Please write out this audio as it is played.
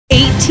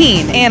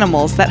18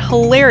 animals that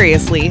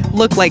hilariously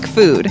look like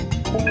food.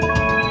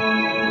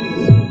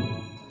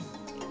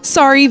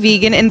 Sorry,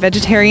 vegan and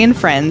vegetarian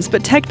friends,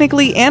 but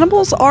technically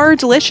animals are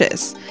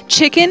delicious.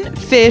 Chicken,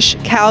 fish,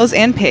 cows,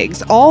 and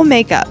pigs all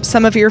make up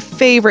some of your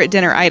favorite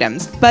dinner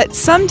items, but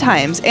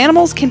sometimes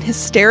animals can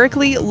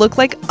hysterically look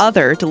like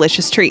other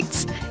delicious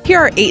treats. Here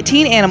are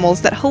 18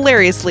 animals that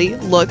hilariously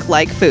look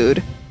like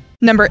food.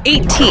 Number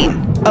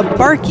 18. A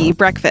barky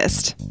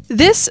breakfast.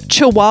 This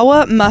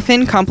Chihuahua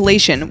muffin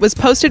compilation was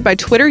posted by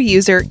Twitter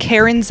user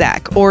Karen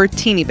Zach, or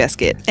Teeny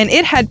Biscuit, and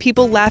it had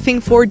people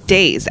laughing for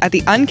days at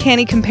the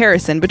uncanny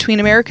comparison between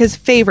America's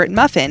favorite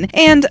muffin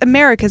and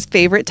America's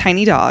favorite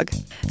tiny dog.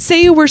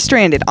 Say you were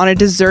stranded on a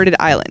deserted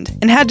island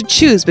and had to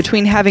choose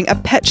between having a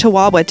pet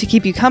Chihuahua to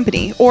keep you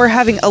company or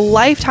having a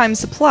lifetime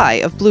supply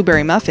of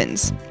blueberry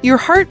muffins. Your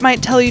heart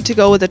might tell you to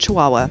go with a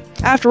Chihuahua.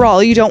 After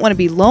all, you don't want to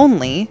be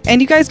lonely,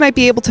 and you guys might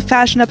be able to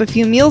fashion up a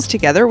few meals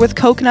together with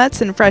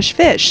coconuts and fresh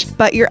fish,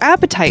 but your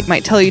appetite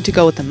might tell you to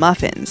go with the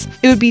muffins.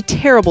 It would be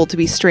terrible to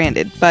be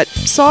stranded, but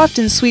soft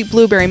and sweet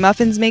blueberry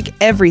muffins make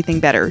everything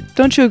better.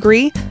 Don't you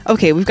agree?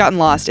 Okay, we've gotten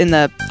lost in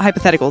the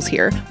hypotheticals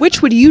here.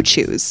 Which would you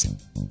choose?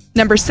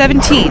 Number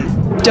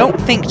 17. Don't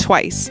think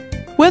twice.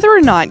 Whether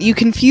or not you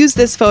confuse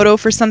this photo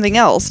for something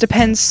else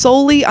depends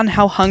solely on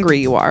how hungry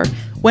you are.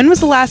 When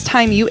was the last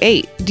time you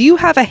ate? Do you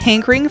have a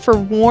hankering for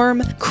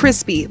warm,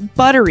 crispy,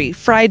 buttery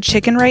fried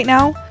chicken right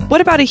now?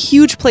 What about a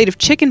huge plate of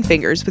chicken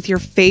fingers with your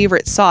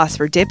favorite sauce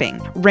for dipping?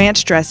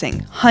 Ranch dressing,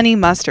 honey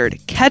mustard,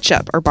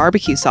 ketchup, or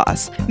barbecue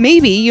sauce?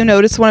 Maybe you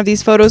noticed one of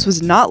these photos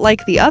was not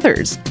like the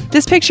others.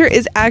 This picture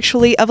is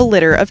actually of a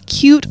litter of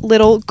cute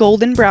little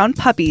golden brown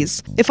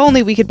puppies. If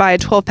only we could buy a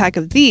 12-pack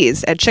of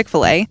these at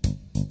Chick-fil-A.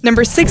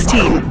 Number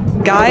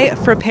 16. Guy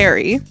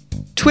Fraperi.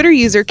 Twitter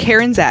user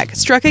Karen Zach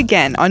struck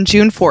again on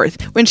June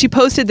 4th when she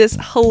posted this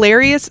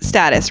hilarious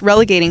status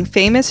relegating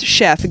famous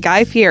chef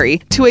Guy Fieri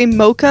to a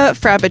mocha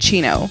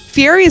frappuccino.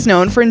 Fieri is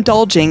known for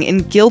indulging in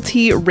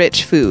guilty,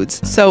 rich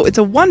foods, so it's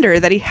a wonder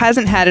that he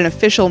hasn't had an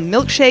official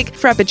milkshake,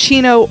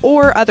 frappuccino,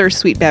 or other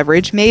sweet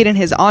beverage made in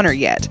his honor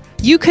yet.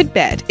 You could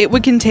bet it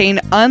would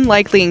contain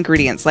unlikely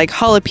ingredients like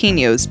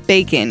jalapenos,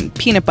 bacon,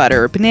 peanut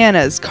butter,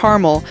 bananas,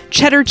 caramel,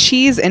 cheddar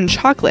cheese, and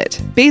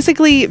chocolate.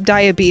 Basically,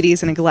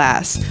 diabetes in a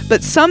glass.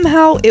 But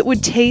somehow it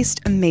would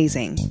taste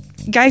amazing.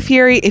 Guy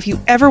Fieri, if you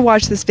ever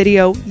watch this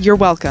video, you're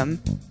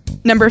welcome.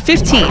 Number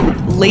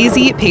 15.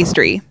 Lazy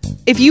pastry.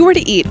 If you were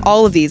to eat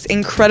all of these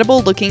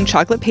incredible-looking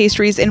chocolate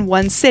pastries in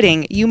one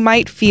sitting, you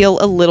might feel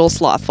a little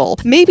slothful.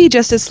 Maybe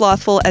just as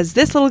slothful as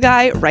this little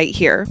guy right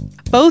here.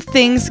 Both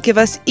things give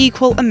us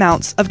equal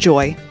amounts of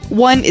joy.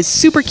 One is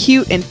super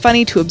cute and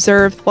funny to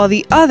observe, while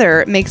the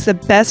other makes the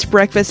best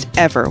breakfast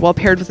ever while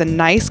paired with a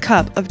nice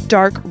cup of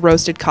dark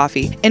roasted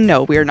coffee. And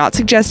no, we are not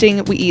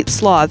suggesting we eat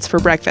sloths for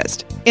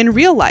breakfast. In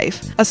real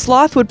life, a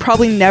sloth would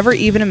probably never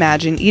even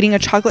imagine eating a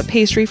chocolate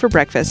pastry for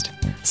breakfast.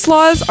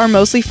 Sloths are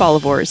mostly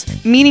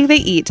folivores, meaning they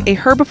eat a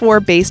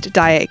herbivore-based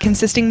diet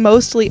consisting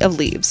mostly of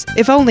leaves.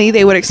 If only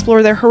they would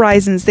explore their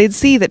horizons, they'd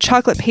see that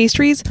chocolate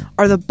pastries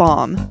are the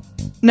bomb.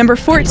 Number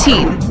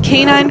 14.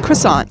 Canine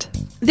croissant.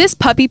 This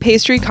puppy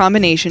pastry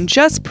combination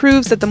just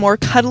proves that the more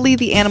cuddly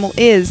the animal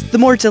is, the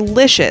more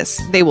delicious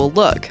they will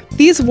look.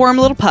 These warm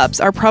little pups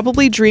are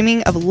probably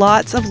dreaming of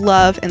lots of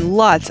love and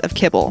lots of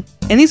kibble.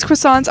 And these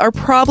croissants are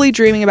probably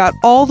dreaming about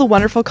all the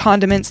wonderful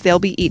condiments they'll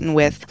be eaten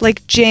with,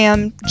 like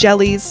jam,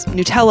 jellies,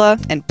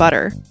 Nutella, and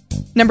butter.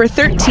 Number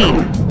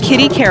 13.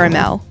 Kitty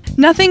caramel.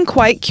 Nothing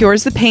quite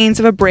cures the pains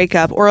of a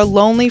breakup or a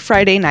lonely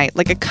Friday night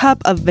like a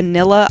cup of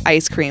vanilla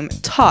ice cream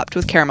topped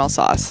with caramel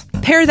sauce.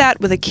 Pair that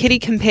with a kitty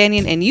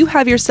companion and you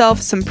have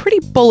yourself some pretty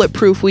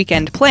bulletproof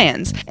weekend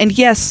plans. And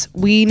yes,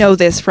 we know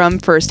this from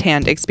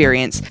firsthand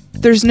experience.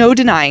 There's no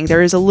denying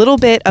there is a little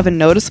bit of a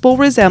noticeable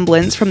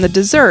resemblance from the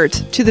dessert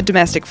to the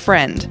domestic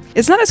friend.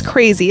 It's not as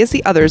crazy as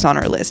the others on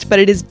our list, but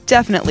it is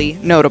definitely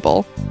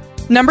notable.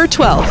 Number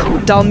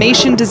 12.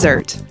 Dalmatian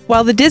dessert.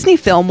 While the Disney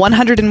film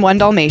 101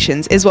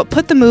 Dalmatians is what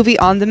put the movie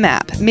on the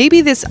map,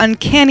 maybe this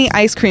uncanny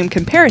ice cream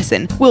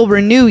comparison will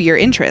renew your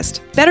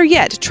interest. Better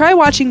yet, try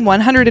watching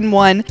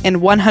 101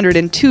 and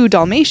 102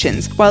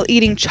 Dalmatians while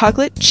eating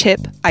chocolate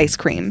chip ice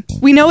cream.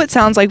 We know it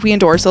sounds like we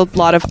endorse a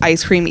lot of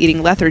ice cream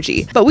eating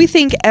lethargy, but we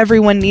think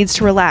everyone needs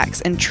to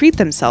relax and treat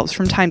themselves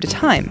from time to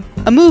time.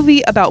 A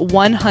movie about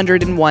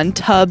 101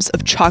 tubs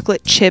of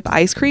chocolate chip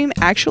ice cream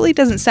actually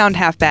doesn't sound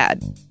half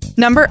bad.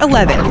 Number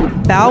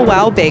 11. Bow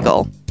Wow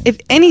Bagel. If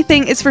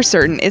anything is for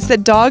certain, it's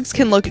that dogs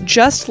can look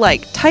just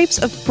like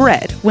types of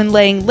bread when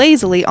laying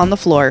lazily on the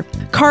floor.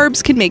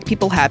 Carbs can make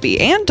people happy,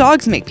 and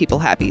dogs make people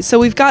happy, so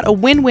we've got a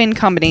win-win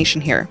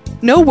combination here.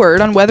 No word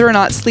on whether or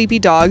not sleepy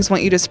dogs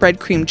want you to spread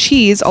cream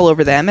cheese all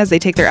over them as they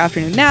take their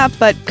afternoon nap,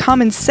 but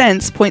common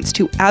sense points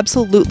to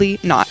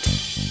absolutely not.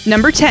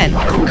 Number 10.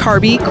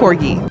 Carby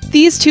Corgi.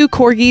 These two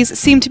corgis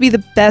seem to be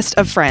the best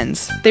of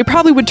friends. They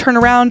probably would turn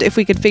around if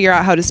we could figure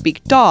out how to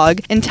speak dog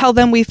and tell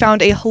them we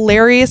found a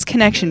hilarious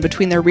connection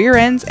between their rear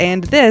ends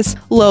and this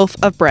loaf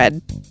of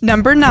bread.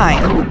 Number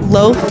 9.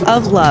 Loaf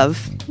of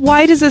love.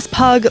 Why does this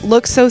pug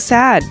look so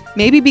sad?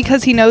 Maybe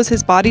because he knows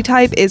his body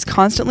type is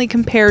constantly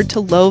compared to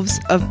loaves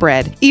of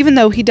bread, even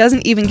though he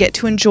doesn't even get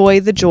to enjoy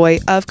the joy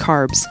of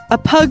carbs. A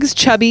pug's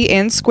chubby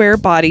and square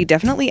body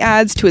definitely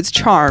adds to its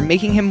charm,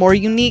 making him more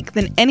unique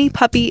than any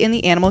puppy in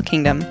the animal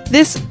kingdom.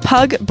 This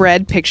pug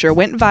bread picture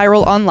went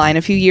viral online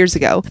a few years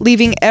ago,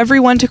 leaving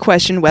everyone to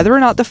question whether or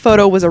not the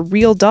photo was a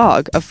real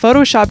dog, a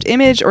photoshopped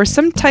image, or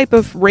some type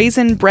of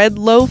raisin bread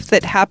loaf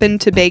that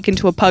happened to bake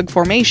into a pug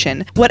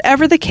formation.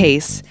 Whatever the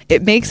case,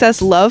 it makes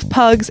us love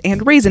pugs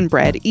and raisin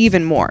bread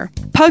even more.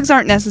 Pugs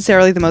aren't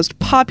necessarily the most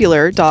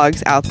popular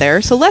dogs out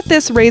there, so let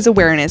this raise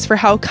awareness for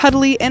how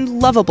cuddly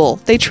and lovable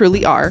they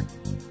truly are.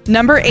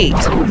 Number 8.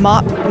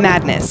 Mop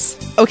madness.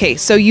 Okay,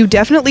 so you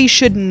definitely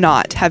should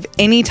not have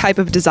any type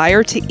of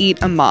desire to eat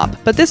a mop,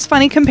 but this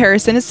funny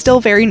comparison is still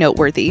very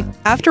noteworthy.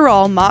 After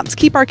all, mops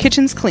keep our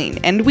kitchens clean,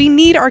 and we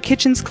need our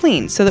kitchens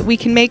clean so that we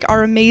can make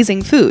our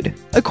amazing food.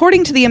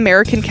 According to the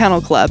American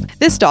Kennel Club,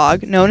 this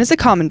dog, known as a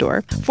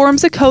Komondor,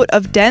 forms a coat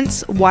of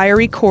dense,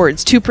 wiry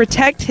cords to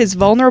protect his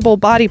vulnerable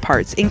body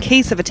parts in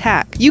case of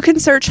attack. You can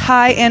search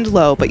high and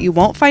low, but you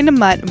won't find a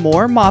mutt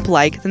more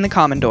mop-like than the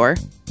Komondor.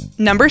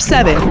 Number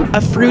 7.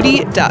 A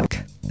fruity duck.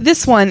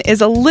 This one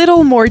is a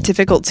little more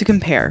difficult to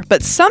compare,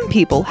 but some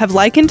people have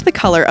likened the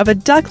color of a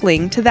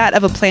duckling to that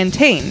of a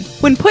plantain.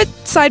 When put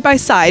side by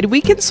side, we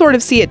can sort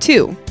of see it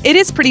too. It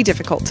is pretty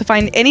difficult to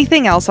find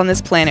anything else on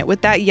this planet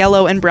with that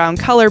yellow and brown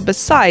color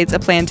besides a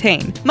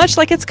plantain. Much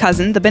like its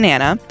cousin, the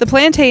banana, the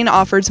plantain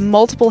offers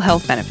multiple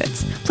health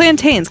benefits.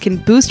 Plantains can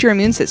boost your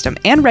immune system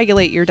and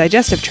regulate your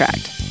digestive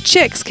tract.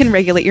 Chicks can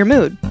regulate your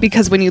mood,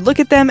 because when you look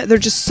at them, they're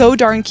just so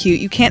darn cute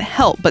you can't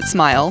help but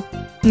smile.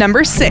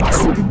 Number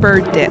 6.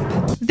 Bird dip.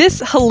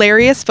 This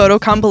hilarious photo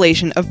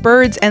compilation of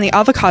birds and the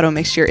avocado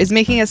mixture is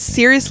making us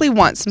seriously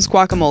want some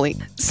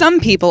guacamole. Some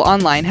people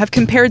online have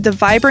compared the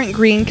vibrant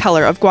green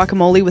color of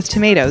guacamole with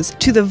tomatoes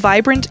to the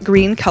vibrant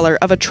green color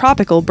of a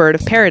tropical bird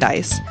of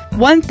paradise.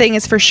 One thing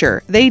is for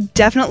sure, they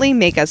definitely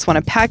make us want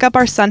to pack up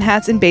our sun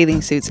hats and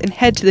bathing suits and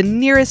head to the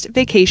nearest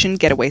vacation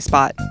getaway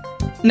spot.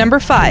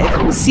 Number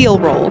 5. Seal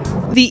roll.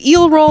 The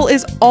eel roll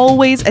is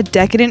always a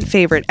decadent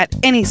favorite at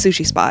any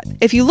sushi spot.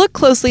 If you look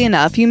closely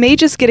enough, you may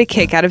just get a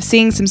kick out of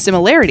seeing some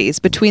similarities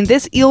between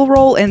this eel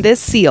roll and this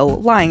seal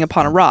lying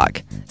upon a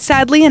rock.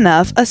 Sadly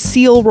enough, a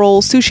seal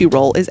roll sushi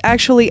roll is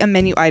actually a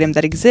menu item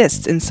that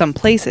exists in some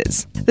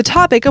places. The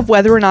topic of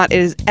whether or not it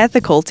is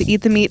ethical to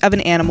eat the meat of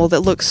an animal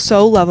that looks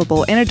so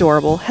lovable and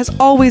adorable has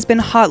always been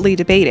hotly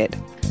debated.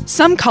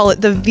 Some call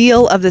it the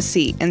veal of the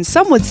sea, and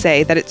some would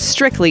say that it's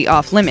strictly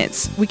off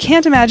limits. We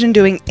can't imagine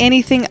doing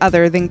anything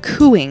other than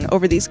cooing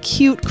over these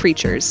cute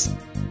creatures.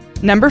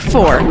 Number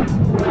 4.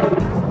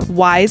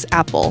 Wise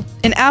apple.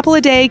 An apple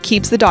a day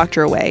keeps the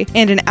doctor away,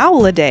 and an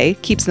owl a day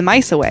keeps the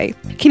mice away.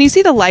 Can you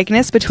see the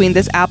likeness between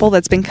this apple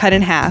that's been cut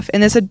in half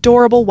and this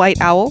adorable white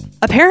owl?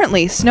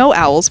 Apparently, snow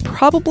owls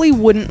probably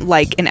wouldn't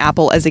like an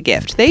apple as a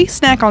gift. They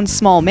snack on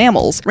small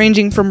mammals,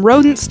 ranging from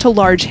rodents to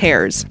large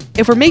hares.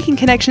 If we're making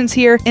connections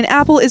here, an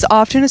apple is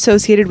often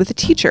associated with a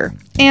teacher,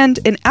 and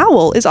an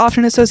owl is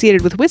often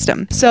associated with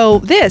wisdom. So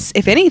this,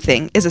 if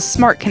anything, is a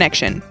smart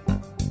connection.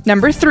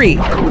 Number 3.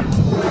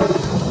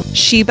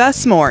 Shiba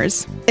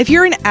s'mores. If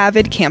you're an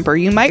avid camper,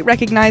 you might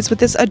recognize what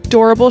this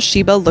adorable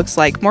Shiba looks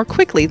like more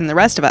quickly than the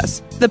rest of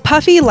us. The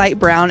puffy light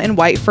brown and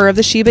white fur of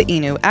the Shiba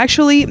Inu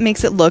actually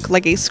makes it look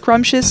like a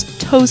scrumptious,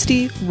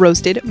 toasty,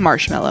 roasted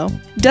marshmallow.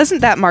 Doesn't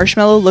that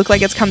marshmallow look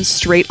like it's come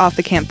straight off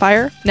the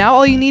campfire? Now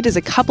all you need is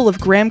a couple of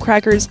graham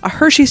crackers, a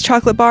Hershey's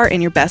chocolate bar,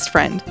 and your best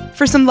friend.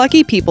 For some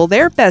lucky people,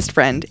 their best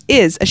friend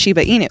is a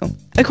Shiba Inu.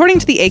 According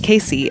to the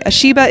AKC, a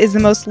Shiba is the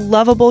most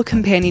lovable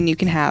companion you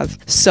can have.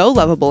 So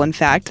lovable, in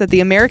fact, that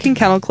the American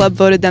Kennel Club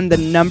voted them the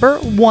number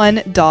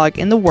 1 dog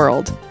in the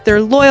world.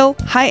 They're loyal,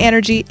 high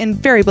energy, and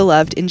very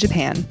beloved in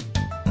Japan.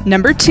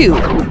 Number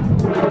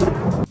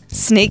 2.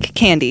 Snake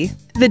candy.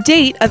 The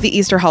date of the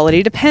Easter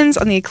holiday depends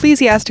on the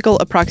ecclesiastical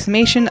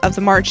approximation of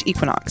the March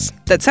equinox.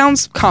 That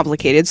sounds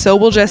complicated, so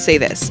we'll just say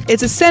this.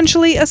 It's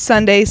essentially a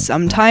Sunday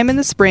sometime in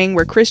the spring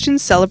where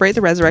Christians celebrate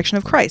the resurrection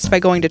of Christ by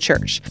going to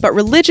church. But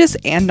religious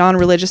and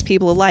non-religious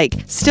people alike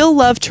still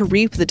love to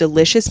reap the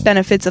delicious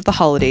benefits of the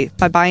holiday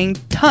by buying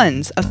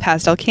tons of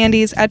pastel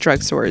candies at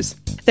drugstores.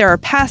 There are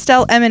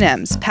pastel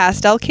M&Ms,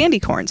 pastel candy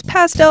corns,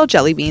 pastel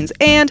jelly beans,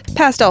 and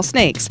pastel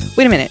snakes.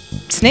 Wait a minute,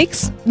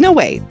 snakes? No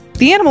way.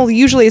 The animals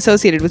usually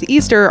associated with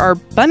Easter are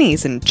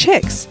bunnies and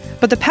chicks,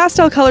 but the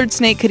pastel-colored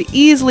snake could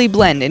easily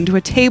blend into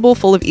a table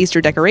full of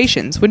Easter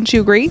decorations, wouldn't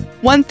you agree?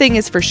 One thing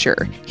is for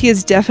sure, he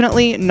is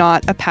definitely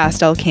not a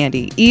pastel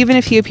candy, even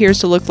if he appears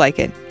to look like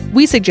it.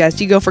 We suggest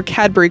you go for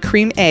Cadbury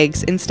cream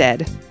eggs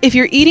instead. If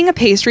you're eating a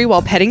pastry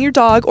while petting your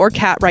dog or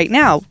cat right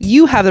now,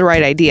 you have the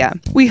right idea.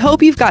 We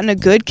hope you've gotten a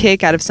good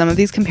kick out of some of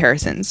these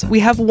comparisons. We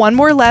have one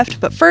more left,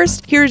 but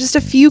first, here are just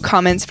a few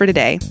comments for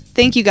today.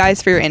 Thank you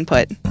guys for your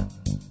input.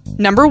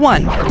 Number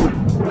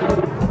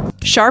 1.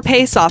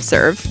 Shar-Pei soft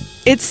serve.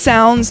 It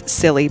sounds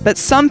silly, but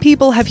some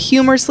people have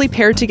humorously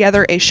paired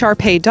together a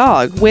Shar-Pei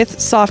dog with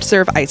soft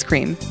serve ice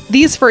cream.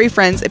 These furry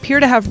friends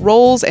appear to have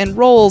rolls and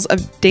rolls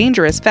of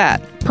dangerous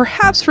fat,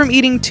 perhaps from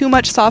eating too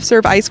much soft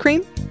serve ice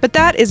cream? But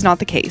that is not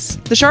the case.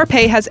 The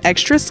Shar-Pei has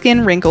extra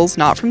skin wrinkles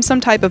not from some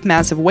type of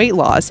massive weight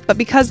loss, but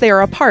because they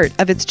are a part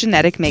of its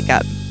genetic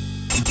makeup.